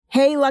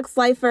Hey, Lux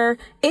Lifer,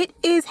 it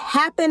is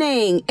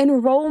happening.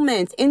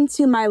 Enrollment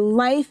into my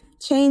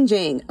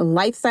life-changing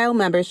lifestyle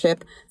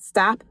membership,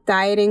 Stop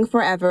Dieting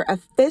Forever,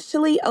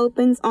 officially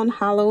opens on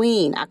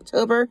Halloween,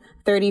 October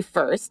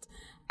 31st,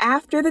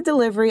 after the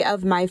delivery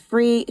of my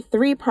free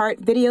 3-part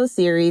video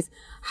series,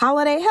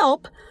 Holiday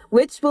Help,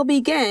 which will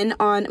begin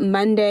on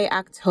Monday,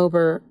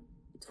 October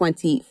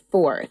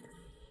 24th.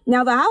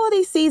 Now, the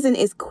holiday season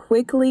is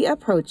quickly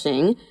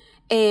approaching,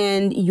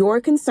 and your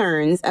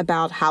concerns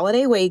about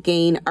holiday weight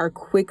gain are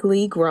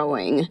quickly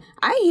growing.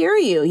 I hear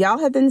you. Y'all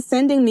have been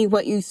sending me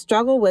what you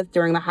struggle with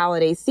during the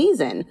holiday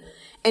season.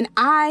 And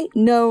I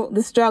know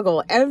the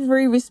struggle.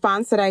 Every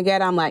response that I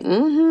get, I'm like,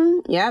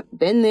 yep,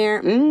 been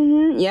there.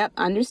 Yep,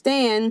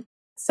 understand.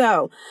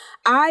 So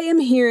I am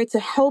here to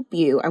help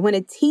you. I want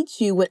to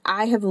teach you what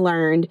I have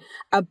learned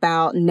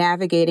about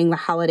navigating the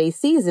holiday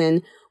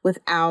season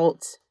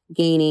without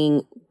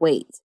gaining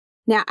weight.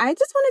 Now, I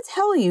just want to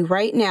tell you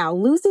right now,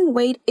 losing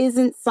weight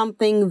isn't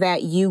something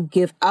that you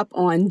give up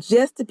on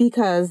just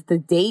because the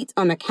date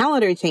on the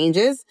calendar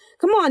changes.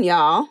 Come on,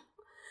 y'all.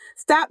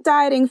 Stop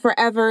Dieting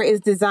Forever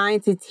is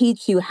designed to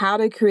teach you how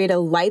to create a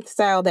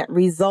lifestyle that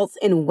results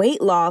in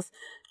weight loss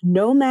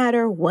no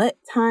matter what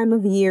time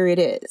of year it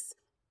is.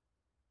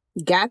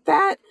 Got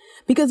that?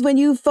 Because when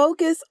you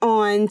focus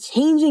on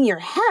changing your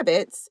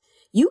habits,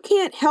 you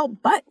can't help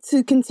but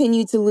to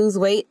continue to lose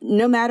weight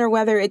no matter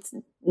whether it's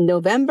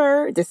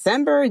November,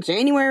 December,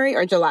 January,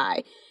 or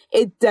July.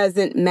 It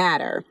doesn't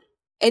matter.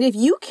 And if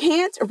you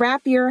can't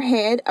wrap your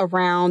head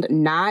around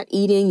not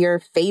eating your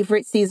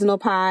favorite seasonal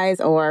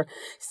pies or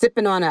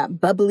sipping on a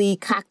bubbly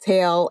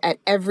cocktail at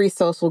every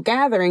social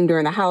gathering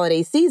during the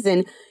holiday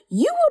season,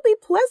 you will be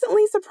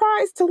pleasantly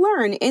surprised to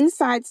learn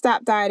inside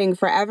Stop Dieting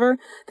Forever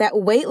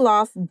that weight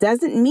loss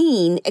doesn't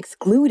mean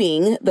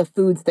excluding the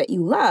foods that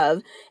you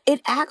love. It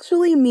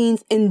actually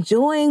means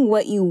enjoying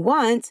what you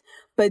want,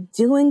 but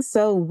doing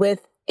so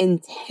with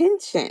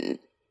intention.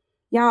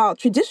 Y'all,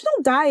 traditional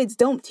diets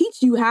don't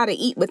teach you how to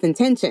eat with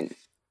intention.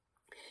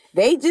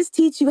 They just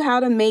teach you how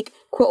to make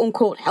quote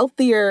unquote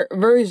healthier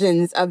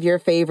versions of your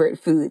favorite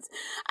foods.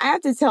 I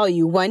have to tell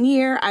you, one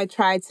year I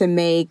tried to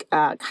make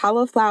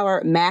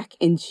cauliflower mac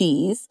and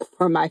cheese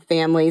for my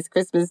family's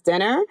Christmas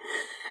dinner.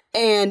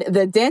 And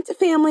the Dent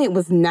family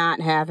was not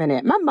having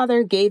it. My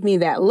mother gave me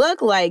that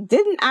look like,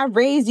 didn't I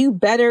raise you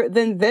better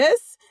than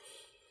this?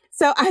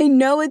 So I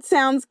know it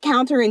sounds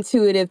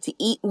counterintuitive to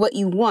eat what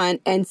you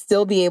want and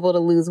still be able to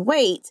lose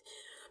weight,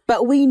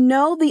 but we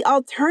know the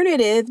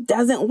alternative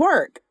doesn't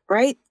work,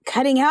 right?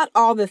 Cutting out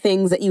all the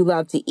things that you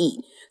love to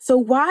eat. So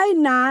why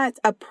not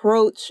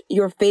approach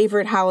your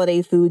favorite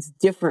holiday foods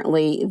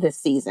differently this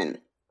season?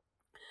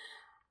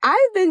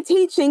 I've been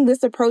teaching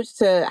this approach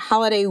to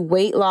holiday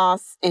weight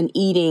loss and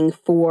eating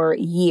for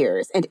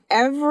years, and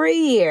every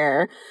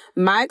year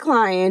my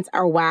clients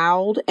are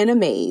wowed and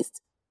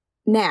amazed.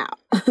 Now,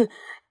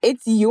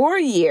 it's your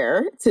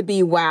year to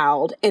be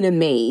wowed and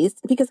amazed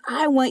because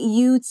I want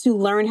you to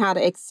learn how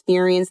to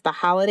experience the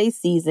holiday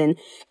season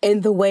in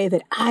the way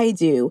that I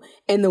do,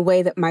 in the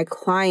way that my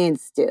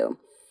clients do.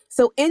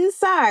 So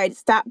inside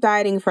Stop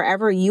Dieting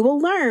Forever, you will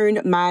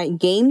learn my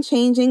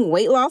game-changing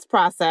weight loss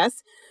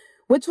process,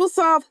 which will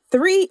solve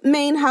 3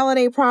 main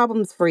holiday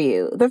problems for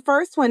you. The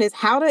first one is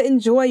how to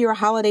enjoy your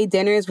holiday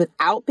dinners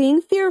without being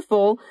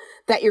fearful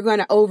that you're going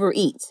to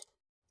overeat.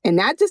 And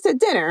not just at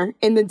dinner,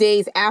 in the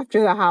days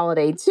after the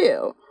holiday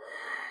too.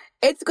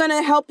 It's going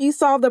to help you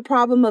solve the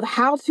problem of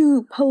how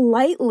to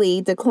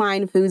politely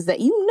decline foods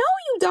that you know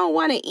you don't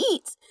want to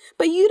eat,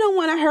 but you don't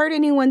want to hurt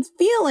anyone's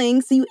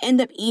feelings, so you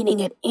end up eating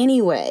it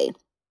anyway.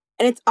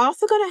 And it's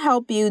also going to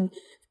help you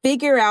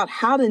figure out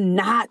how to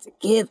not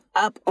give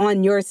up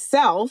on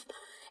yourself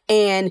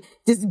and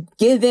just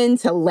give in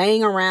to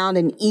laying around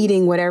and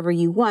eating whatever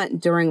you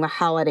want during the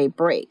holiday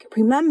break.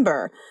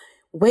 Remember,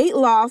 weight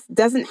loss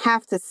doesn't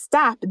have to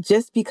stop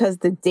just because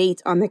the date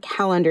on the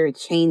calendar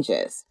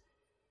changes.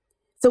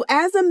 So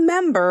as a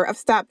member of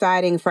Stop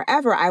Dieting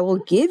Forever, I will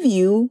give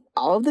you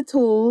all of the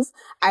tools.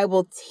 I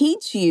will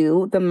teach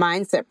you the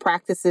mindset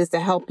practices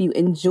to help you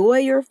enjoy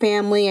your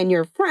family and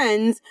your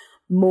friends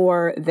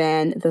more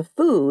than the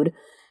food.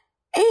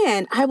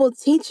 And I will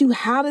teach you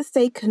how to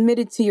stay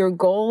committed to your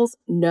goals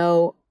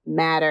no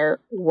matter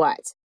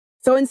what.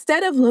 So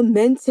instead of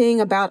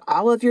lamenting about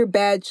all of your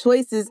bad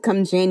choices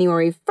come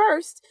January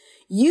 1st,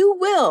 you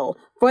will,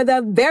 for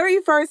the very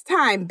first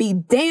time, be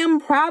damn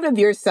proud of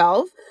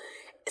yourself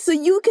so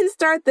you can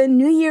start the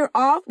new year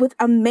off with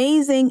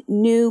amazing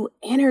new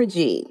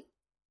energy.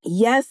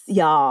 Yes,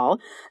 y'all,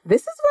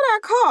 this is what I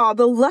call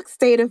the Lux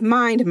state of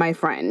mind, my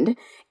friend,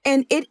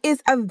 and it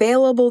is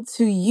available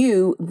to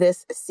you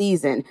this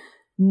season,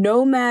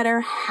 no matter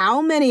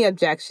how many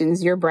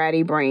objections your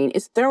bratty brain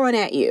is throwing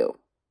at you.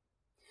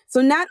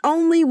 So not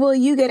only will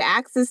you get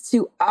access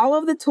to all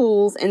of the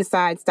tools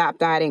inside Stop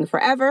Dieting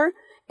Forever,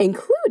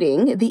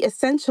 including the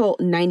essential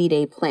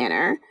 90-day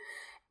planner,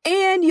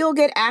 and you'll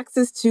get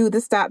access to the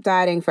Stop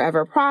Dieting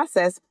Forever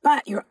process,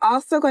 but you're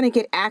also going to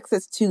get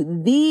access to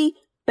the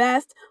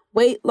best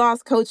weight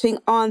loss coaching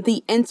on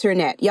the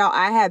internet. Y'all,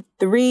 I have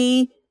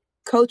 3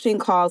 coaching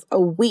calls a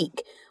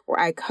week where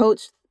I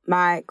coach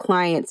my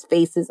clients'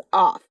 faces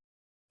off.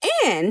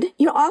 And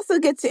you'll also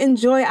get to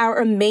enjoy our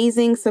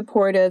amazing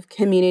supportive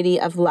community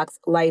of Lux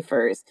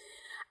Lifers.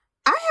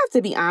 I have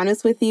to be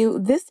honest with you,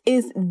 this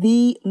is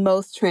the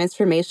most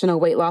transformational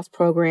weight loss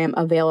program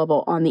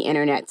available on the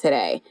internet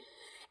today.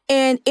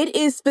 And it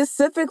is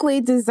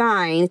specifically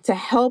designed to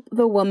help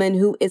the woman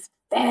who is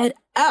fed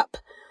up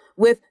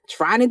with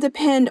trying to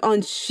depend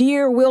on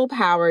sheer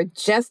willpower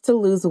just to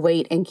lose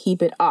weight and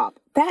keep it off.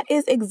 That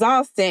is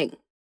exhausting.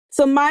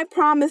 So my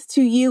promise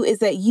to you is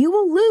that you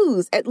will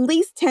lose at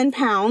least 10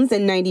 pounds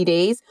in 90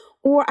 days,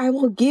 or I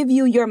will give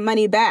you your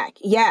money back.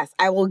 Yes,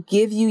 I will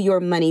give you your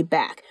money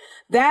back.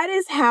 That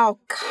is how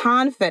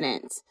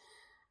confident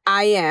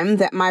I am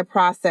that my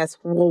process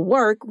will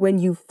work when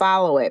you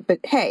follow it. But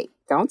hey,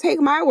 don't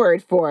take my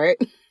word for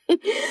it.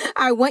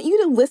 I want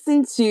you to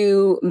listen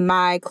to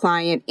my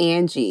client,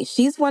 Angie.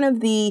 She's one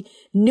of the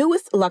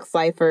newest Lux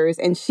Lifers,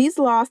 and she's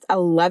lost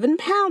 11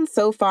 pounds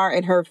so far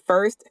in her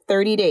first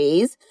 30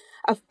 days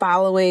of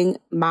following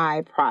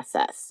my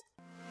process.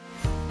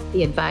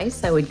 The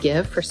advice I would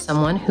give for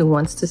someone who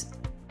wants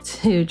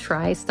to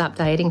try Stop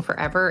Dieting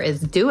Forever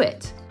is do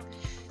it.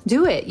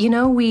 Do it. You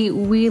know, we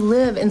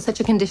live in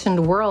such a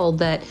conditioned world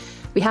that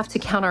we have to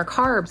count our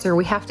carbs, or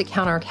we have to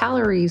count our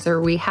calories,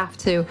 or we have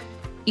to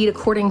eat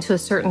according to a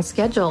certain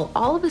schedule.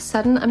 All of a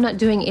sudden, I'm not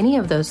doing any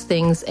of those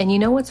things. And you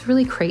know what's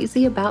really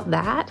crazy about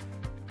that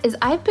is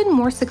I've been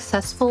more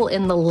successful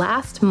in the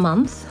last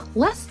month,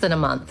 less than a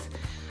month,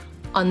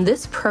 on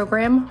this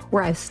program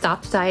where I've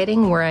stopped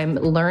dieting, where I'm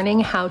learning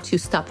how to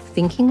stop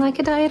thinking like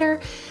a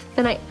dieter,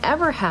 than I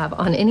ever have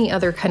on any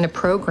other kind of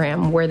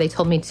program where they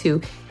told me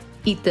to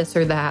eat this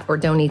or that, or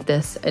don't eat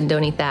this and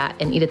don't eat that,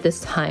 and eat at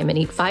this time, and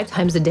eat 5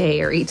 times a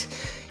day, or eat,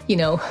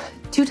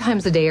 2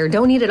 times a day, or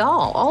don't eat at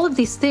all. All of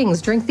these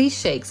things, drink these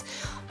shakes.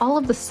 All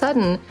of a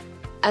sudden,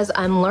 as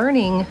I'm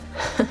learning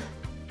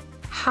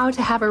how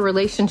to have a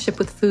relationship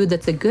with food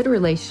that's a good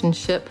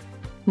relationship,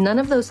 none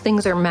of those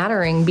things are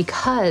mattering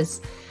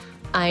because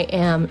I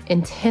am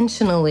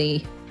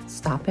intentionally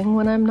stopping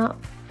when I'm not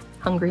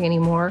hungry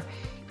anymore,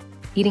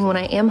 eating when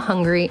I am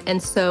hungry.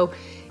 And so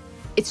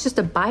it's just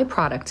a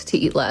byproduct to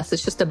eat less.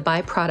 It's just a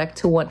byproduct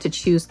to want to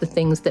choose the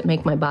things that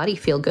make my body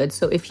feel good.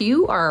 So if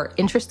you are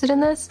interested in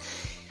this,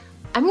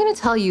 I'm going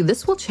to tell you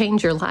this will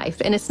change your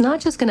life. And it's not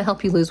just going to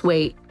help you lose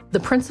weight. The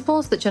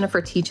principles that Jennifer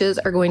teaches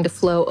are going to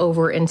flow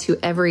over into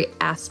every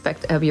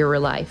aspect of your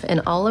life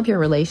and all of your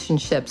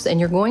relationships. And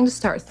you're going to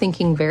start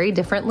thinking very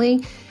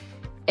differently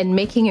and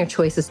making your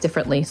choices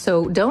differently.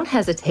 So don't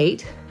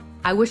hesitate.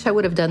 I wish I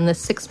would have done this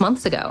 6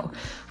 months ago.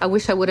 I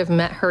wish I would have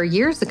met her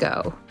years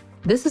ago.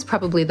 This is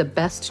probably the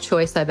best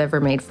choice I've ever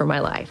made for my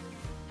life.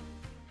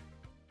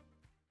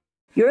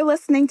 You're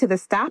listening to the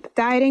Stop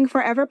Dieting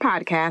Forever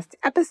podcast,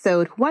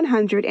 episode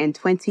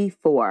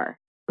 124.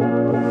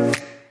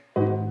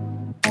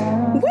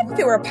 What if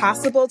it were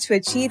possible to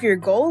achieve your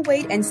goal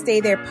weight and stay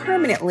there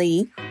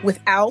permanently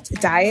without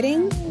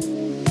dieting?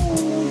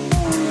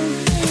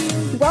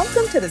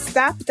 Welcome to the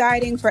Stop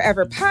Dieting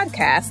Forever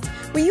podcast,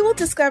 where you will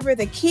discover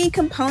the key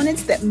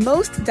components that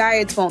most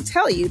diets won't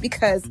tell you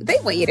because they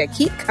want you to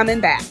keep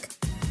coming back.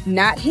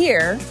 Not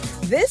here.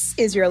 This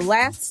is your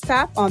last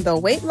stop on the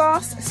weight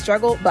loss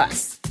struggle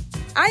bus.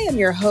 I am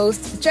your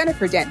host,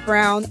 Jennifer Dent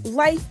Brown,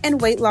 life and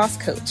weight loss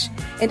coach,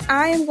 and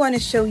I am going to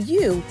show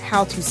you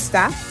how to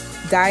stop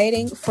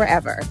dieting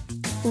forever.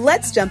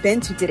 Let's jump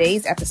into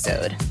today's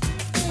episode.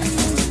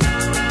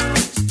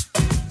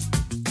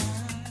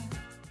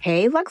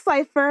 Hey, Lux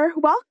Lifer.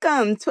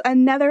 Welcome to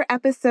another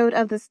episode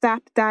of the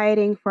Stop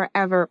Dieting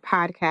Forever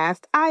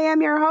podcast. I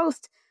am your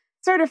host,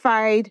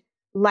 certified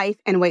life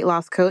and weight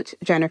loss coach,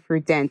 Jennifer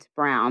Dent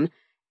Brown.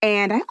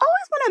 And I always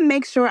want to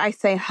make sure I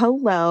say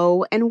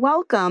hello and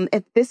welcome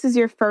if this is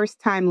your first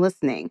time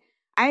listening.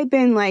 I've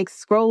been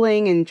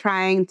scrolling and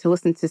trying to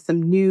listen to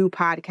some new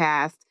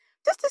podcasts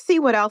just to see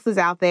what else is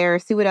out there,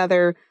 see what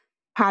other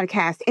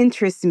podcasts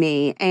interest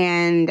me.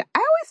 And I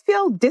always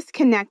feel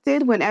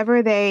disconnected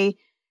whenever the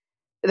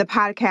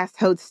podcast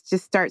host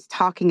just starts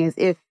talking as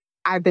if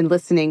I've been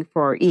listening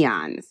for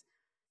eons.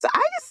 So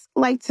I just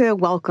like to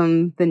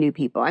welcome the new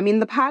people. I mean,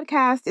 the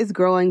podcast is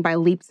growing by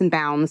leaps and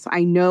bounds. So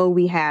I know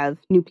we have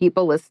new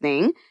people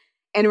listening,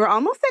 and we're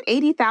almost at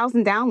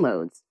 80,000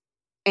 downloads.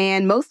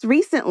 And most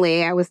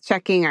recently, I was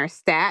checking our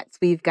stats.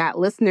 We've got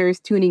listeners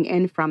tuning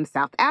in from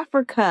South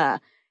Africa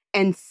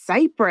and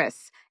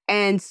Cyprus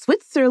and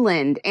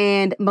Switzerland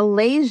and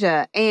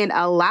Malaysia and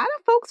a lot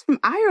of folks from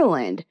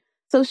Ireland.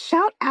 So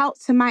shout out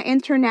to my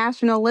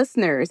international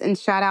listeners and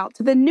shout out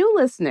to the new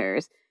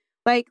listeners.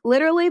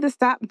 Literally, the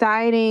Stop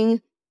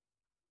Dieting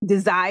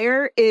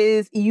desire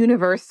is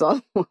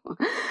universal.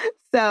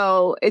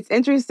 So it's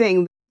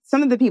interesting.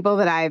 Some of the people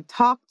that I've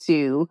talked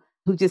to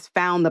who just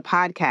found the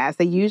podcast,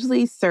 they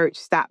usually search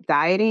Stop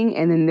Dieting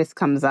and then this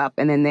comes up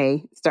and then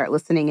they start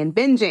listening and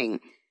binging.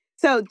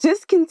 So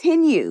just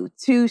continue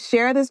to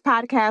share this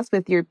podcast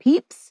with your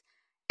peeps,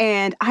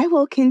 and I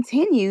will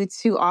continue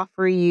to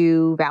offer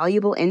you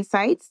valuable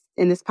insights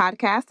in this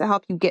podcast to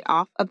help you get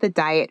off of the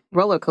diet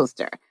roller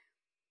coaster.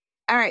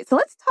 All right, so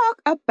let's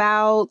talk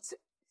about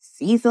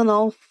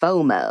seasonal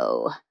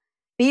FOMO,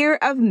 fear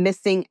of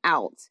missing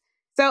out.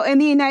 So in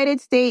the United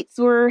States,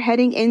 we're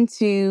heading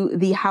into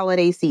the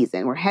holiday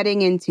season. We're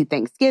heading into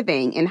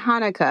Thanksgiving and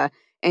Hanukkah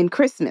and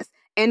Christmas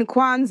and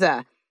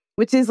Kwanzaa,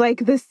 which is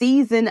like the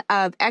season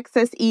of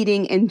excess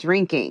eating and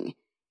drinking.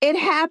 It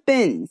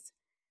happens.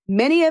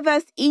 Many of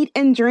us eat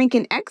and drink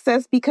in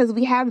excess because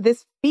we have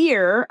this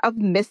fear of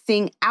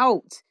missing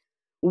out.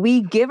 We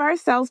give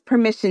ourselves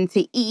permission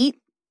to eat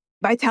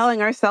by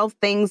telling ourselves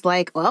things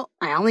like, well,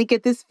 I only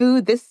get this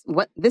food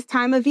this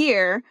time of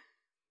year.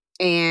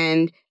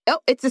 And, oh,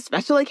 it's a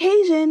special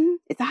occasion.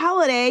 It's a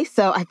holiday,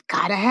 so I've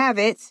got to have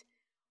it.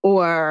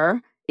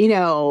 Or,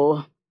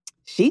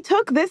 she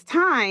took this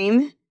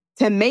time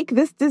to make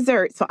this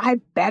dessert, so I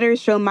better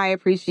show my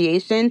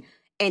appreciation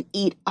and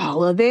eat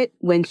all of it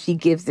when she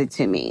gives it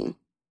to me.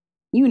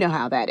 You know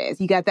how that is.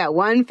 You got that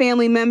one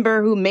family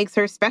member who makes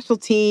her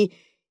specialty,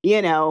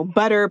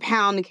 butter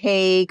pound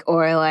cake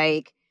or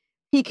like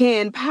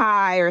pecan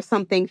pie or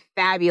something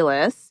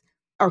fabulous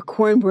or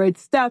cornbread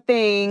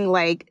stuffing.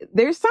 Like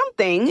there's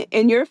something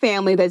in your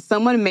family that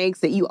someone makes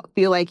that you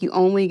feel like you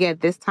only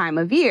get this time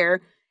of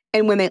year.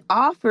 And when they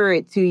offer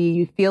it to you,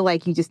 you feel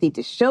like you just need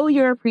to show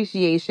your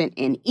appreciation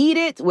and eat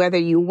it, whether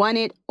you want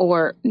it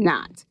or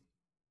not.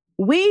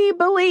 We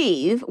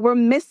believe we're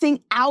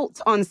missing out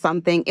on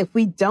something if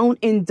we don't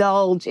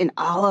indulge in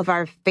all of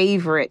our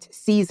favorite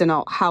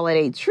seasonal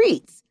holiday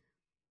treats,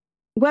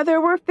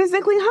 whether we're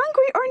physically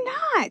hungry or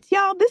not.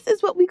 Y'all, this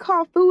is what we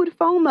call food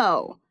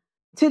FOMO.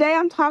 Today,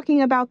 I'm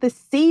talking about the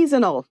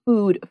seasonal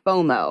food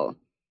FOMO.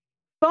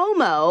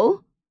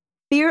 FOMO,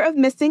 fear of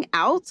missing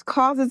out,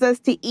 causes us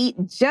to eat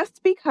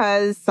just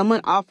because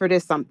someone offered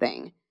us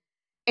something.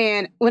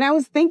 And when I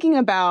was thinking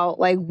about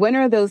when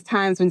are those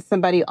times when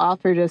somebody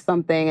offered us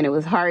something and it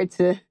was hard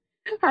to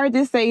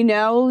say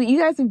no, you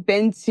guys have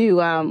been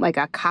to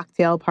a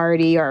cocktail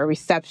party or a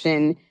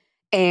reception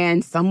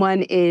and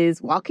someone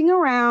is walking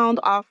around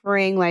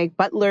offering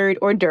butlered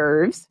hors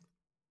d'oeuvres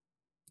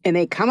and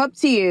they come up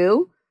to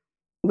you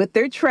with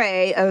their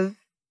tray of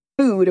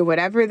food or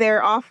whatever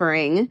they're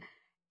offering.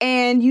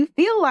 And you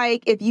feel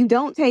like if you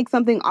don't take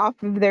something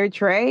off of their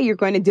tray, you're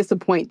going to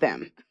disappoint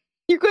them.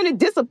 You're going to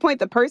disappoint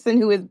the person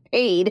who is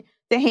paid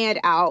to hand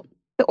out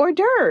the hors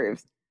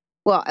d'oeuvres.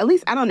 Well, at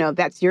least I don't know if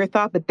that's your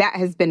thought, but that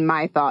has been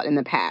my thought in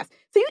the past.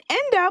 So you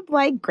end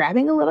up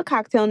grabbing a little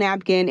cocktail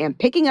napkin and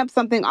picking up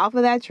something off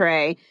of that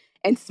tray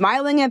and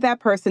smiling at that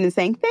person and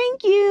saying,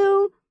 thank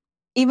you.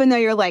 Even though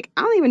you're like,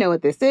 I don't even know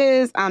what this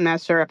is. I'm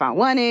not sure if I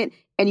want it.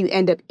 And you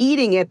end up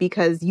eating it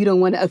because you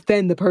don't want to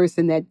offend the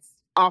person that's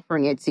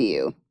offering it to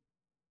you.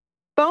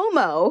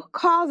 FOMO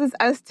causes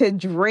us to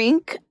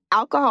drink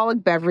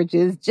alcoholic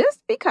beverages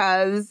just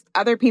because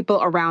other people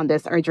around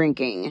us are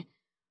drinking.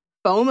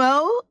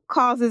 FOMO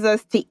causes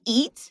us to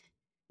eat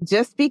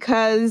just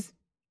because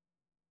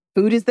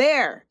food is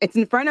there. It's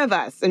in front of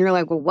us. And you're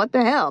like, well, what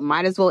the hell?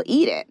 Might as well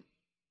eat it,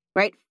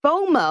 right?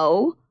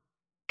 FOMO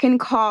can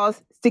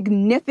cause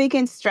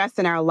significant stress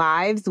in our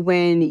lives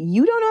when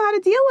you don't know how to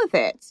deal with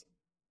it.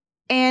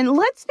 And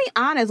let's be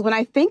honest, when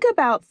I think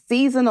about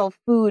seasonal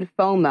food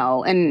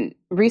FOMO, and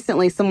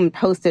recently someone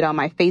posted on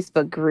my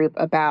Facebook group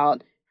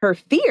about her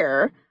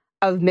fear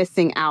of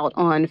missing out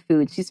on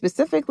food. She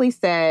specifically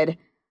said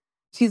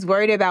she's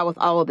worried about with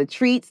all of the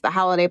treats, the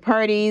holiday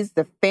parties,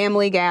 the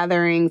family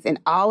gatherings, and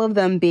all of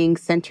them being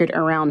centered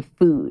around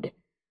food.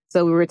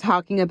 So we were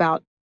talking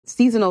about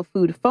seasonal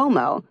food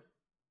FOMO.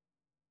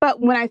 But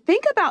when I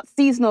think about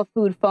seasonal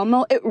food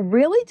FOMO, it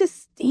really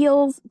just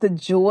steals the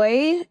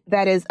joy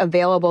that is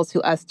available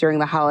to us during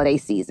the holiday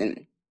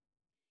season.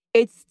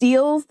 It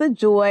steals the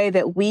joy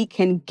that we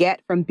can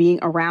get from being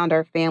around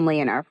our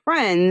family and our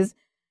friends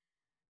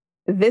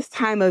this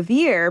time of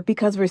year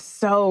because we're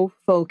so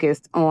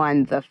focused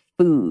on the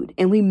food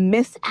and we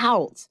miss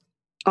out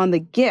on the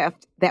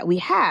gift that we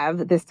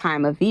have this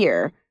time of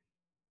year.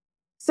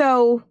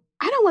 So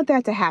I don't want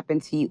that to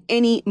happen to you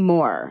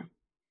anymore.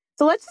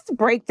 So let's just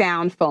break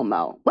down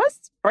FOMO.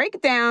 Let's break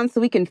it down so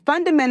we can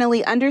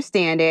fundamentally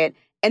understand it.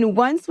 And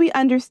once we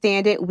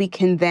understand it, we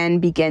can then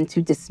begin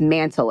to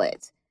dismantle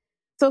it.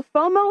 So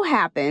FOMO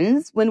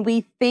happens when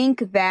we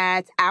think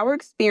that our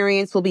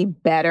experience will be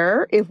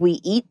better if we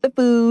eat the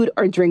food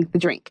or drink the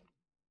drink.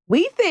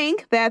 We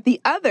think that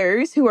the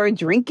others who are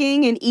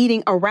drinking and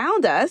eating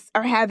around us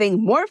are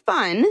having more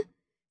fun.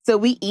 So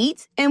we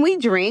eat and we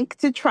drink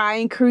to try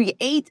and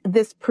create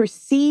this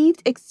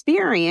perceived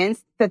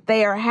experience that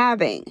they are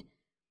having.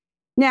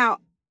 Now,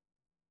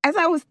 as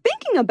I was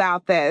thinking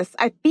about this,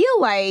 I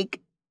feel like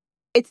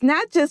it's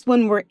not just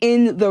when we're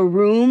in the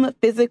room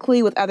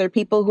physically with other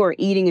people who are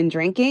eating and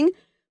drinking,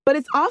 but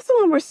it's also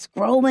when we're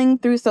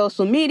scrolling through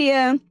social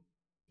media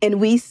and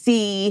we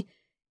see,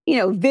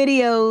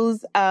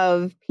 videos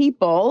of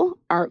people,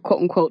 our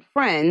quote unquote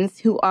friends,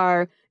 who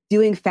are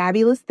doing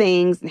fabulous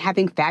things and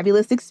having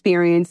fabulous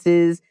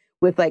experiences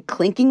with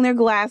clinking their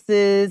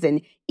glasses and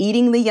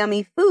eating the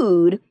yummy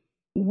food.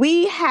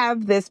 We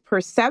have this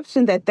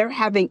perception that they're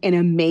having an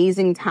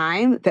amazing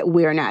time that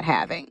we're not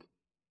having.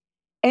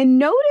 And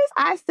notice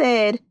I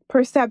said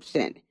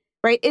perception,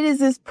 right? It is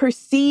this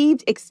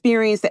perceived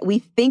experience that we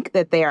think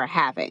that they are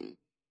having.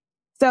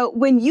 So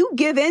when you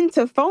give in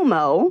to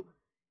FOMO,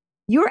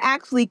 you're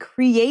actually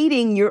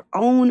creating your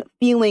own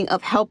feeling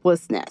of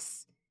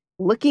helplessness.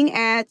 Looking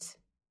at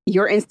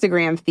your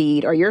Instagram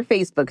feed or your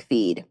Facebook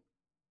feed,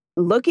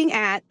 looking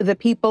at the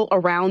people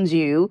around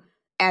you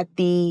at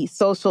the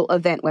social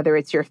event, whether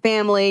it's your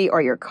family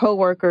or your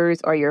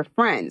coworkers or your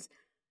friends,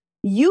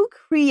 you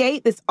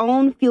create this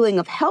own feeling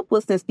of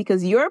helplessness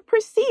because you're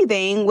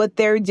perceiving what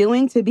they're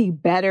doing to be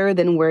better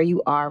than where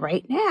you are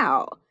right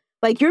now.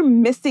 Like you're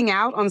missing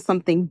out on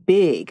something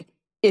big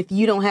if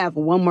you don't have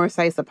one more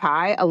slice of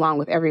pie along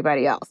with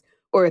everybody else,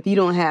 or if you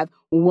don't have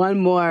one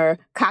more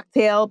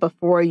cocktail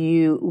before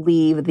you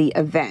leave the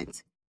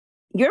event.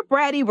 Your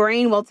bratty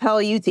brain will tell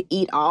you to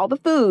eat all the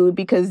food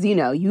because,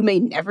 you may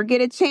never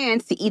get a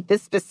chance to eat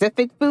this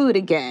specific food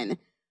again.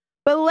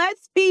 But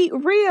let's be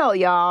real,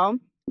 y'all.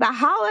 The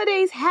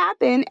holidays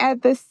happen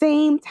at the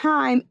same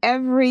time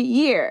every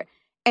year.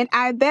 And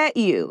I bet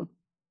you,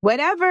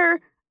 whatever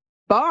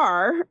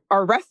bar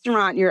or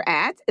restaurant you're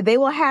at, they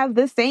will have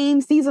the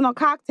same seasonal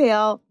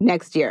cocktail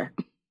next year.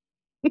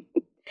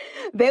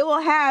 They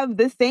will have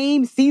the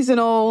same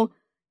seasonal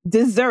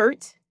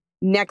dessert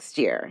next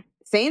year.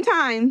 Same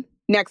time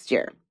next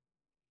year.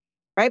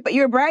 Right? But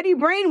your bratty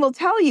brain will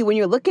tell you when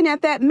you're looking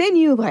at that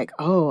menu, like,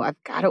 oh,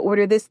 I've got to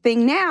order this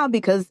thing now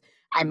because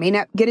I may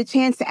not get a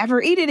chance to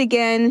ever eat it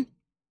again.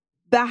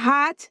 The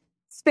hot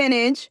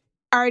spinach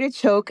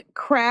artichoke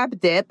crab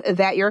dip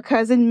that your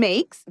cousin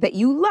makes that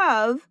you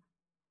love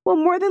will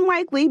more than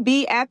likely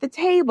be at the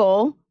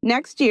table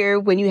next year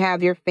when you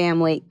have your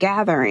family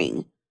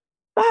gathering.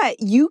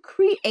 But you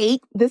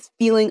create this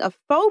feeling of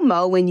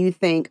FOMO when you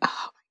think,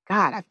 oh my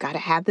God, I've got to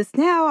have this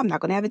now. I'm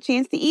not going to have a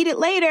chance to eat it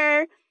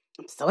later.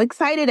 I'm so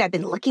excited. I've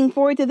been looking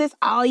forward to this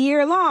all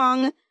year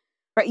long.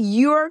 Right?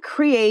 You're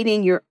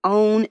creating your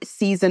own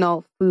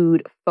seasonal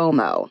food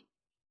FOMO.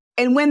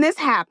 And when this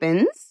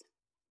happens,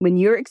 when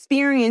you're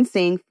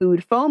experiencing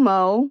food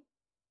FOMO,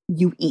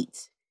 you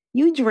eat,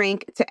 you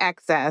drink to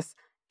excess,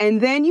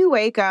 and then you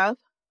wake up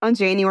on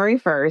January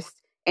 1st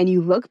and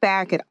you look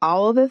back at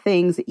all of the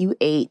things that you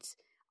ate,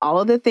 all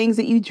of the things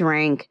that you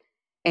drank,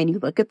 and you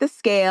look at the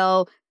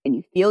scale and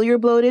you feel your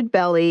bloated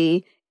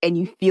belly and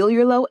you feel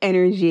your low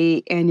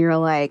energy and you're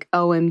like,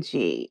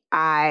 OMG,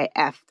 I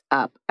effed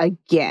up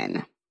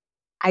again.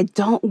 I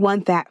don't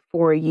want that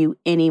for you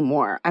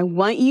anymore. I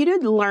want you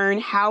to learn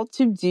how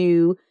to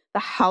do the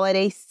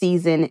holiday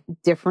season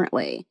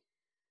differently.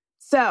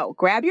 So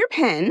grab your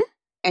pen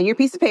and your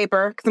piece of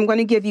paper because I'm going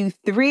to give you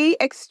 3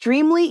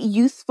 extremely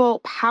useful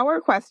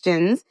power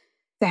questions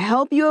to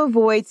help you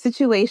avoid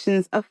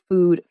situations of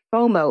food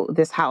FOMO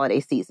this holiday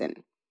season.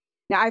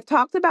 Now, I've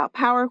talked about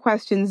power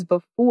questions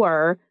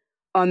before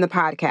on the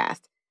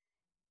podcast,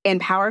 and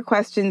power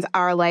questions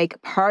are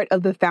like part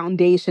of the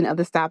foundation of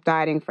the Stop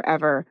Dieting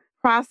Forever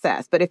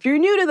process. But if you're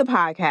new to the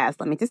podcast,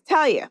 let me just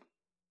tell you,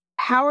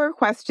 power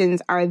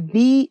questions are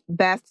the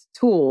best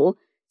tool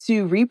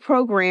to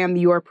reprogram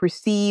your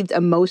perceived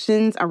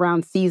emotions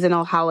around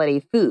seasonal holiday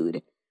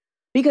food.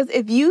 Because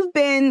if you've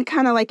been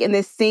kind of like in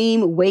the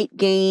same weight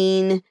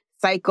gain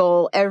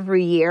cycle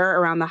every year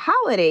around the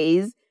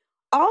holidays,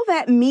 all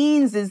that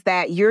means is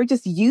that you're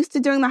just used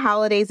to doing the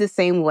holidays the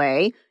same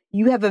way.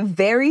 You have a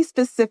very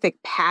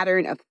specific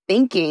pattern of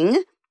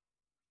thinking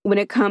when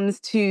it comes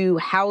to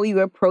how you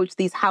approach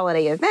these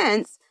holiday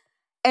events.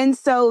 And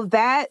so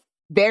that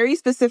very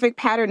specific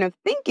pattern of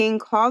thinking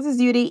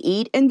causes you to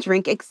eat and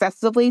drink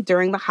excessively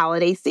during the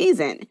holiday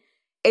season.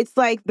 It's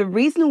like the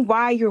reason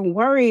why you're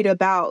worried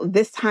about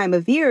this time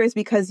of year is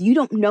because you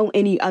don't know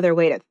any other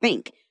way to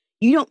think.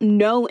 You don't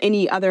know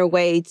any other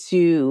way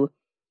to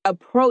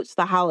approach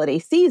the holiday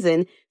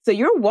season. So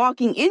you're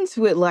walking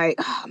into it like,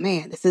 oh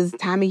man, this is the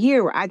time of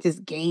year where I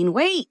just gain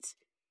weight.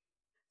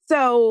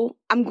 So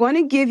I'm going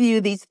to give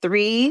you these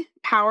 3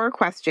 power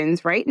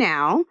questions right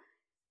now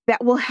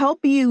that will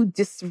help you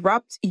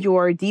disrupt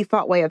your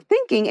default way of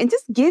thinking and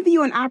just give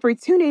you an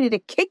opportunity to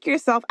kick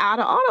yourself out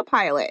of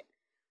autopilot.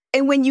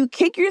 And when you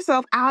kick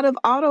yourself out of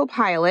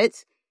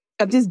autopilot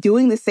of just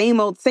doing the same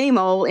old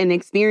and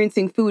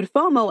experiencing food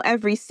FOMO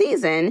every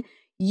season,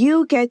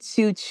 you get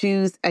to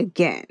choose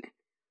again.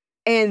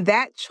 And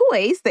that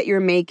choice that you're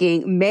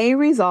making may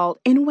result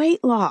in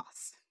weight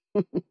loss.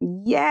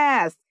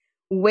 Yes,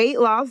 weight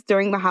loss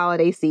during the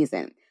holiday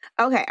season.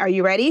 Okay, are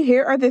you ready?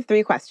 Here are the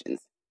 3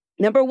 questions.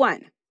 Number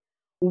 1,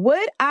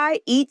 would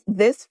I eat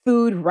this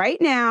food right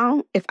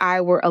now if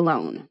I were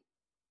alone?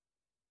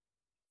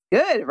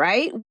 Good,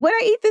 right? Would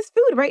I eat this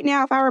food right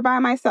now if I were by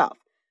myself?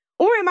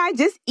 Or am I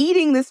just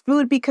eating this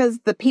food because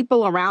the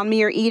people around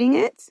me are eating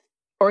it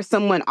or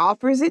someone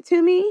offers it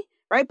to me,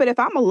 right? But if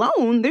I'm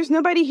alone, there's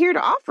nobody here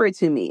to offer it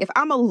to me. If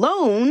I'm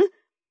alone,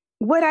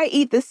 would I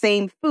eat the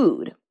same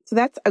food? So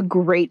that's a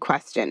great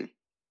question.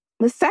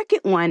 The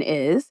second one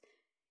is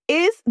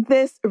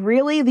this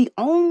really the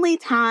only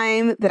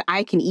time that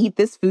I can eat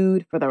this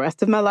food for the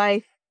rest of my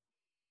life?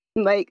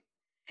 Like,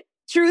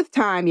 truth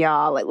time,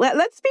 y'all.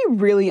 Let's be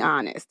really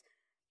honest.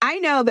 I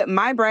know that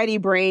my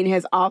bratty brain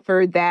has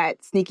offered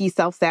that sneaky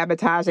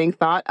self-sabotaging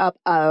thought up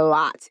a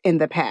lot in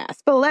the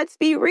past. But let's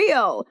be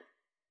real.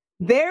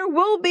 There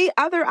will be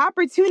other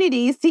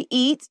opportunities to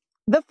eat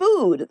the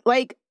food,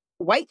 like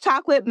white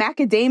chocolate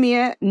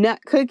macadamia nut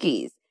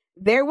cookies.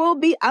 There will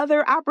be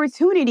other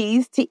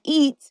opportunities to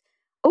eat.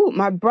 Oh,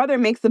 my brother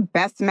makes the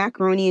best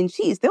macaroni and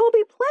cheese. There will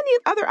be plenty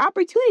of other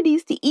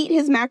opportunities to eat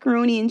his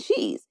macaroni and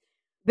cheese.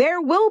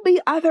 There will be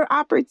other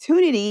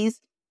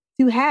opportunities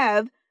to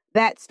have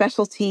that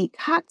specialty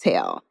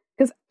cocktail.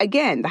 Because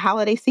again, the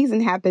holiday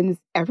season happens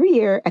every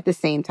year at the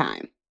same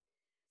time.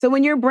 So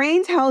when your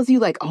brain tells you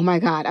like, oh my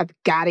God, I've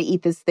got to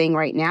eat this thing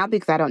right now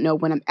because I don't know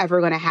when I'm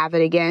ever going to have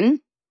it again.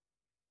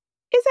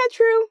 Is that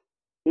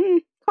true?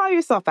 Call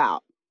yourself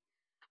out.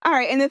 All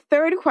right. And the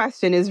third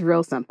question is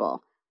real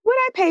simple. Would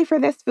I pay for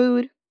this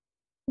food?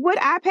 Would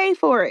I pay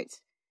for it?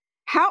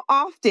 How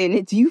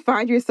often do you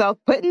find yourself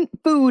putting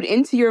food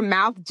into your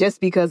mouth just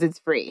because it's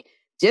free,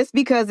 just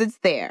because it's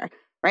there,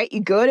 right?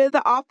 You go to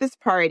the office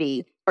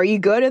party or you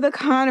go to the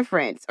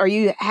conference or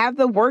you have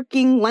the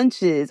working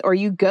lunches or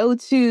you go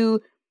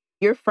to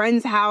your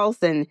friend's house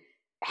and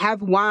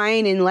have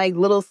wine and like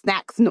little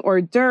snacks and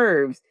hors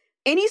d'oeuvres.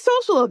 Any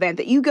social event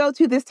that you go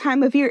to this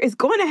time of year is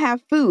going to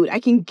have food. I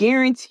can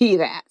guarantee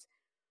that.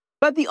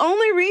 But the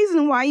only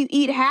reason why you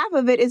eat half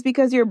of it is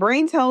because your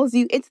brain tells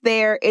you it's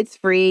there, it's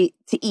free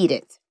to eat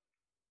it.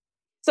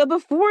 So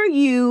before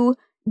you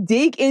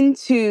dig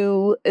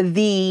into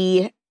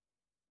the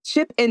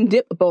chip and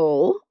dip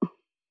bowl,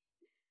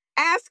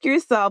 ask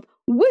yourself,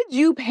 would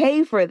you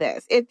pay for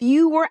this? If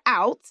you were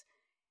out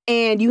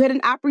and you had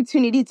an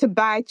opportunity to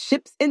buy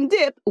chips and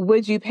dip,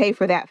 would you pay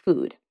for that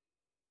food?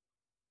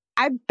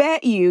 I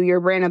bet you your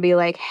brain will be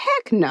like,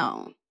 heck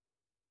no.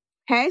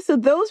 Okay, so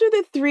those are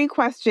the three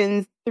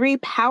questions, three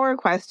power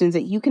questions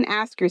that you can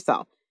ask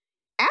yourself.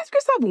 Ask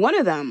yourself one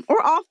of them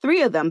or all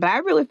three of them, but I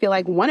really feel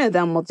like one of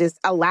them will just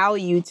allow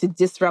you to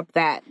disrupt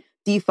that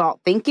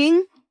default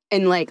thinking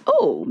and like,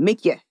 oh,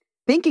 make you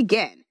think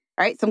again.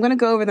 All right, so I'm going to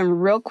go over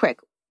them real quick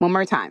one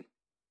more time.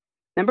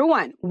 Number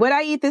one, would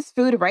I eat this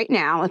food right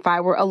now if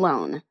I were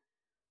alone?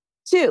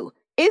 2,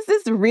 is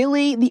this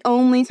really the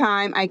only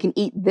time I can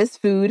eat this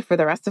food for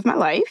the rest of my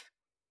life?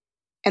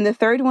 And the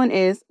third one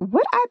is,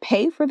 would I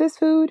pay for this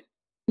food?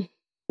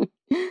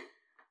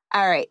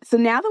 All right, so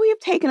now that we have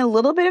taken a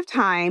little bit of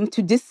time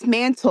to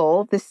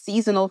dismantle the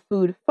seasonal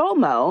food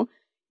FOMO,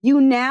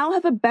 you now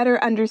have a better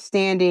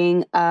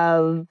understanding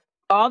of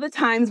all the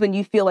times when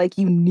you feel like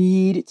you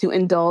need to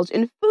indulge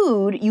in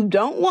food you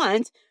don't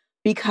want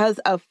because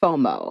of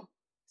FOMO.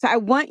 So I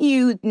want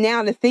you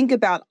now to think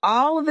about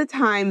all of the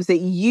times that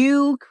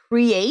you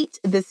create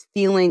this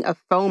feeling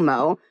of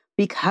FOMO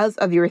because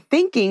of your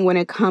thinking when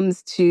it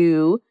comes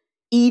to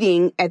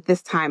eating at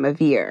this time of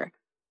year.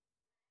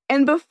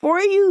 And before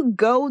you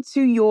go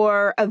to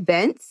your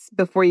events,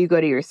 before you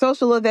go to your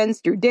social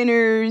events, your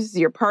dinners,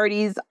 your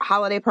parties,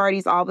 holiday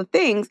parties, all the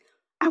things,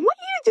 I want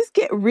you to just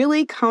get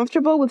really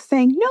comfortable with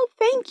saying, no,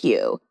 thank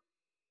you.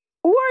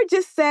 Or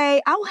just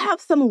say, I'll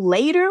have some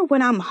later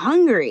when I'm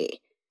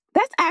hungry.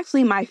 That's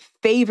actually my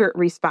favorite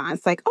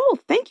response. Like, oh,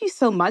 thank you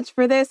so much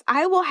for this.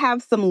 I will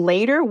have some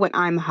later when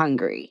I'm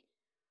hungry.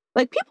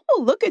 Like people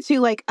will look at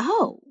you like,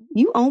 oh,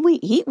 you only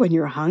eat when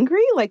you're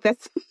hungry? Like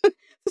that's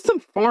some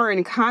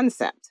foreign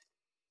concept.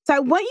 So I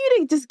want you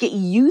to just get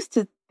used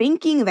to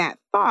thinking that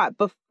thought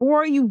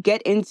before you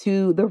get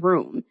into the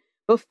room,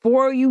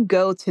 before you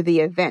go to the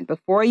event,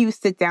 before you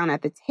sit down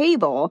at the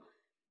table.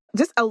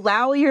 Just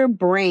allow your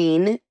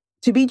brain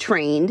to be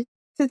trained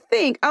to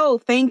think, oh,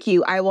 thank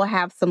you. I will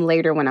have some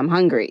later when I'm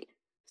hungry.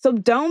 So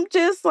don't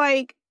just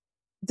like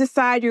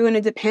decide you're going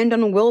to depend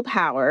on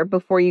willpower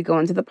before you go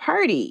into the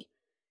party.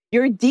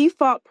 Your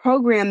default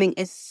programming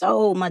is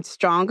so much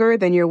stronger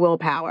than your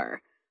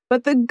willpower.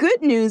 But the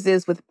good news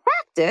is with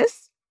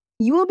practice,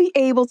 you will be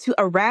able to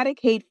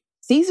eradicate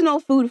seasonal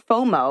food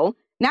FOMO,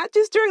 not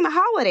just during the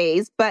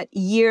holidays, but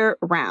year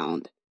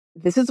round.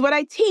 This is what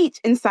I teach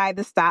inside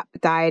the Stop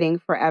Dieting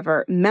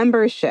Forever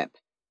membership.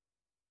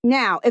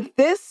 Now, if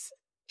this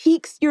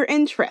piques your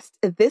interest,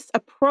 if this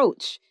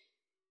approach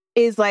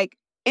is like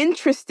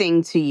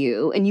interesting to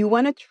you and you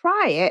want to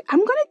try it, I'm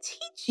going to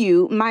teach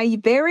you my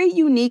very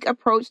unique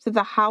approach to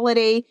the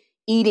holiday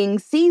eating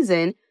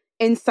season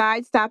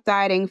inside Stop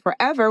Dieting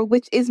Forever,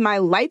 which is my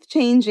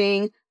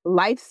life-changing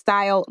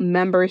lifestyle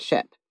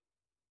membership.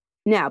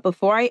 Now,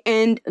 before I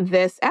end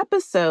this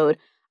episode,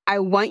 I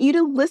want you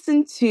to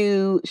listen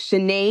to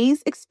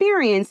Shanae's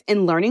experience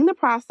in learning the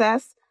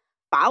process,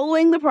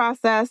 following the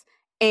process,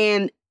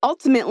 and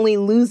ultimately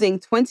losing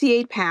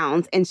 28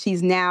 pounds. And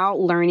she's now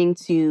learning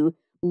to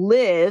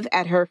live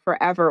at her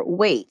forever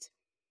weight.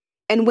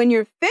 And when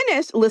you're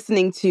finished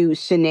listening to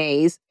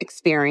Shanae's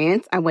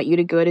experience, I want you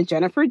to go to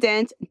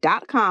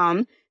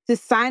jenniferdent.com to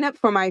sign up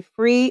for my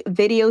free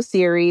video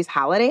series,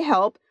 Holiday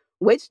Help,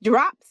 which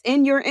drops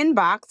in your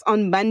inbox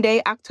on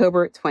Monday,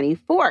 October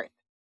 24th.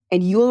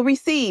 And you will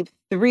receive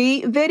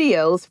 3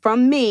 videos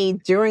from me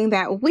during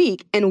that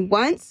week. And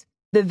once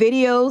the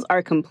videos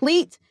are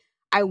complete,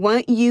 I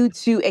want you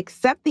to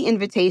accept the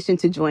invitation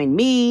to join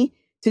me,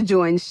 to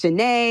join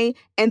Shanae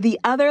and the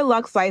other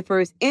Lux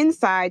Lifers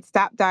inside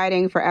Stop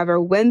Dieting Forever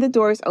when the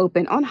doors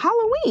open on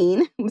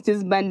Halloween, which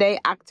is Monday,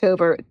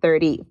 October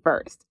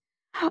 31st.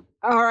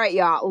 All right,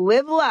 y'all,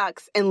 live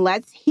Lux, and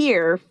let's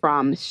hear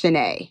from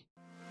Shanae.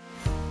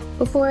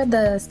 Before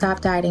the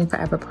Stop Dieting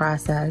Forever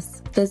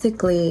process,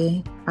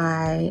 physically,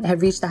 I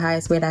had reached the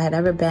highest weight I had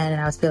ever been,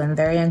 and I was feeling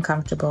very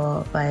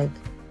uncomfortable. Like,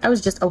 I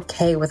was just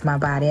okay with my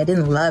body. I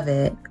didn't love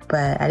it,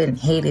 but I didn't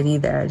hate it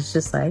either. It's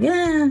just like,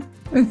 yeah.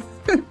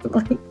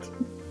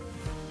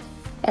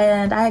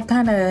 And I had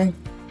kind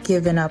of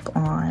given up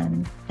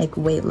on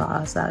weight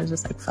loss. I was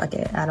just like, fuck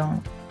it. I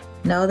don't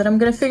know that I'm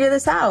going to figure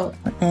this out.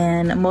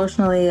 And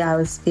emotionally, I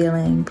was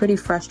feeling pretty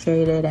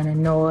frustrated and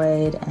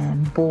annoyed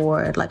and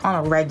bored,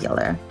 on a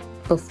regular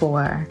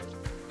before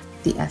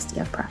the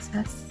SDF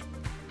process.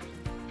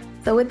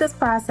 So with this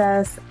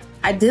process,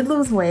 I did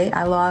lose weight.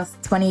 I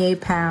lost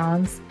 28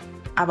 pounds.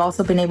 I've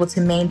also been able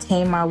to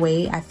maintain my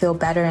weight. I feel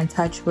better in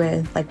touch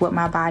with what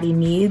my body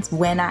needs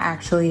when I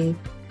actually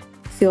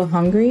feel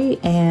hungry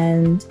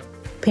and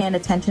paying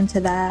attention to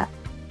that.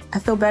 I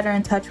feel better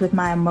in touch with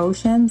my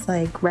emotions,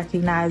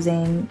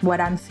 recognizing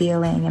what I'm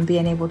feeling and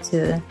being able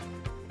to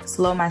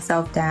slow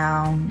myself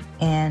down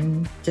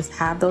and just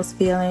have those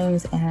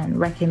feelings and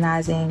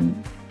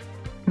recognizing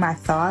my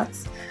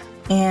thoughts.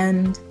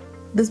 And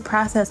this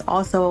process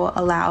also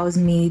allows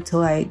me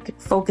to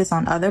focus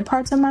on other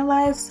parts of my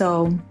life.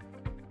 So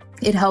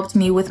it helped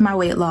me with my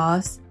weight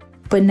loss,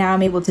 but now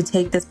I'm able to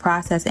take this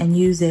process and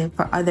use it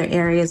for other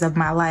areas of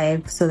my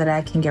life so that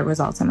I can get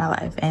results in my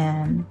life.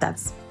 And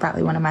that's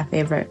probably one of my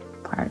favorite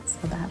parts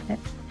about it.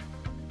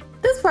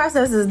 This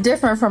process is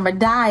different from a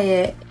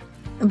diet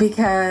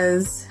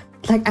because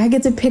I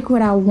get to pick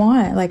what I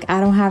want. I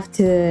don't have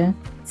to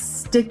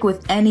stick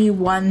with any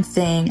one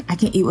thing. I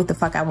can eat what the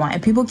fuck I want.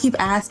 And people keep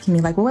asking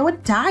me well,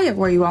 what diet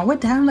were you on? What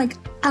diet? I'm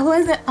I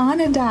wasn't on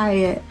a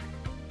diet.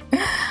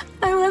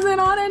 I wasn't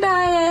on a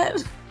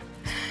diet.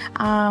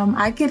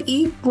 I could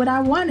eat what I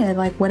wanted,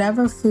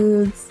 whatever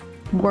foods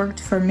worked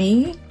for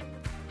me.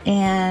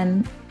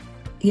 And,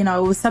 it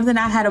was something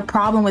I had a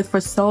problem with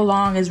for so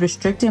long, is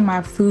restricting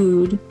my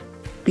food,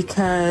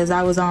 because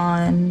I was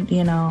on,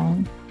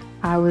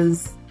 I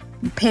was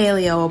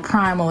paleo or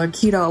primal or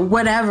keto or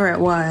whatever it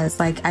was.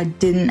 I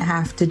didn't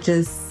have to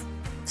just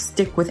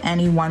stick with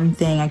any one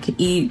thing. I could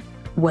eat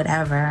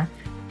whatever.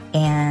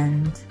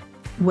 And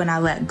when I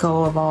let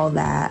go of all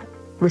that,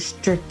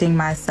 restricting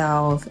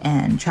myself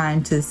and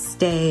trying to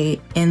stay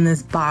in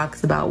this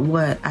box about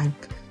what I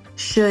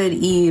should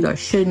eat or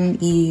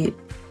shouldn't eat,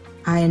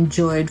 I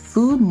enjoyed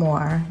food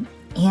more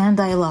and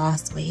I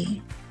lost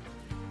weight.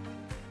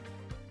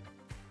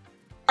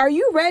 Are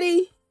you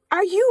ready?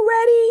 Are you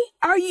ready?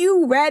 Are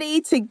you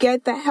ready to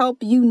get the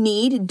help you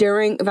need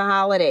during the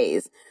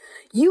holidays?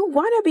 You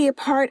want to be a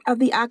part of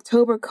the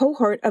October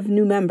cohort of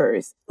new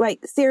members.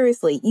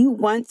 Seriously, you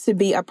want to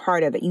be a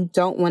part of it. You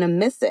don't want to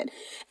miss it.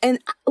 And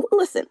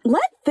listen,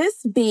 let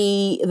this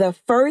be the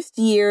first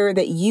year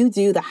that you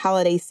do the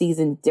holiday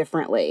season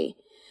differently.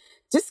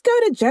 Just go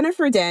to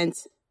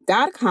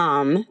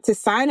JenniferDent.com to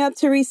sign up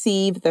to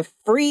receive the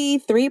free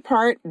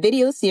 3-part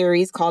video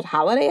series called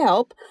Holiday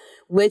Help,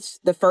 which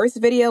the first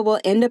video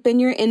will end up in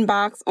your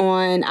inbox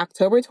on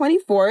October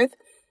 24th.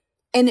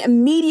 And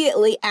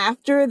immediately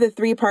after the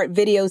 3-part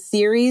video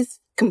series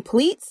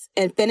completes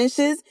and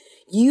finishes,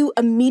 you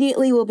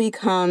immediately will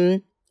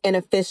become an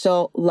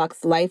official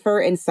Lux Lifer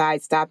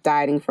inside Stop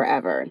Dieting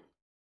Forever.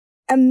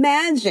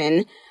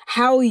 Imagine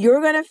how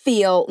you're going to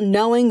feel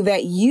knowing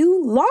that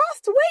you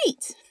lost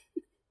weight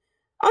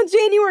on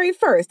January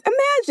 1st.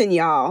 Imagine,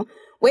 y'all,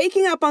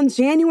 waking up on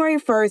January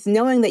 1st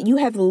knowing that you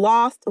have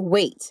lost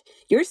weight.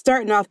 You're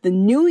starting off the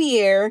new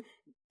year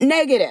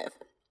negative.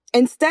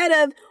 Instead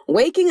of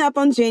waking up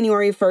on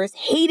January 1st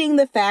hating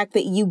the fact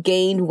that you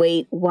gained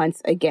weight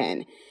once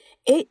again.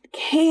 It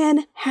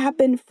can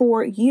happen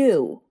for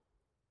you.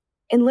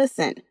 And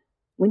listen,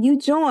 when you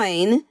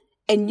join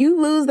and you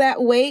lose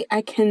that weight,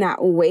 I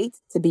cannot wait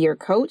to be your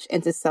coach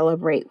and to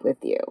celebrate with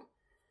you.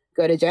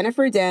 Go to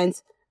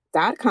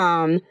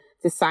JenniferDent.com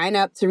to sign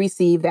up to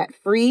receive that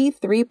free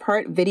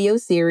 3-part video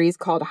series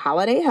called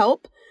Holiday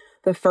Help.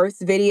 The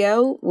first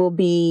video will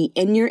be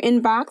in your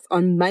inbox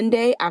on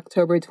Monday,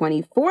 October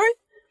 24th.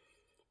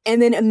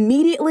 And then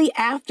immediately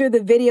after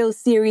the video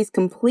series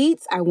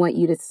completes, I want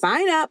you to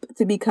sign up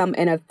to become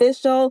an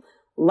official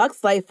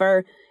Lux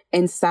Lifer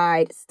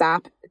inside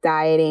Stop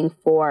Dieting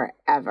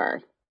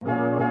Forever.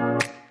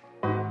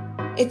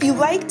 If you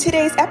like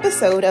today's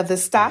episode of the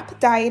Stop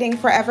Dieting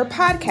Forever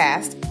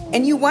podcast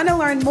and you want to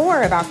learn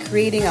more about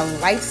creating a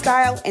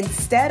lifestyle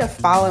instead of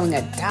following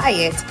a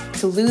diet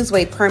to lose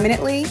weight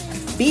permanently,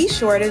 be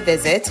sure to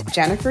visit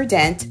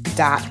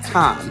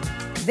JenniferDent.com.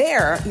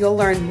 There, you'll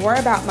learn more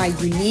about my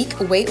unique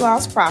weight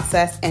loss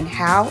process and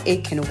how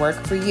it can work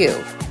for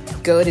you.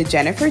 Go to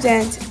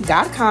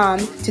JenniferDent.com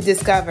to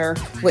discover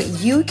what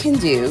you can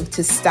do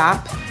to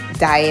stop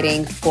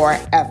dieting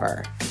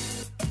forever.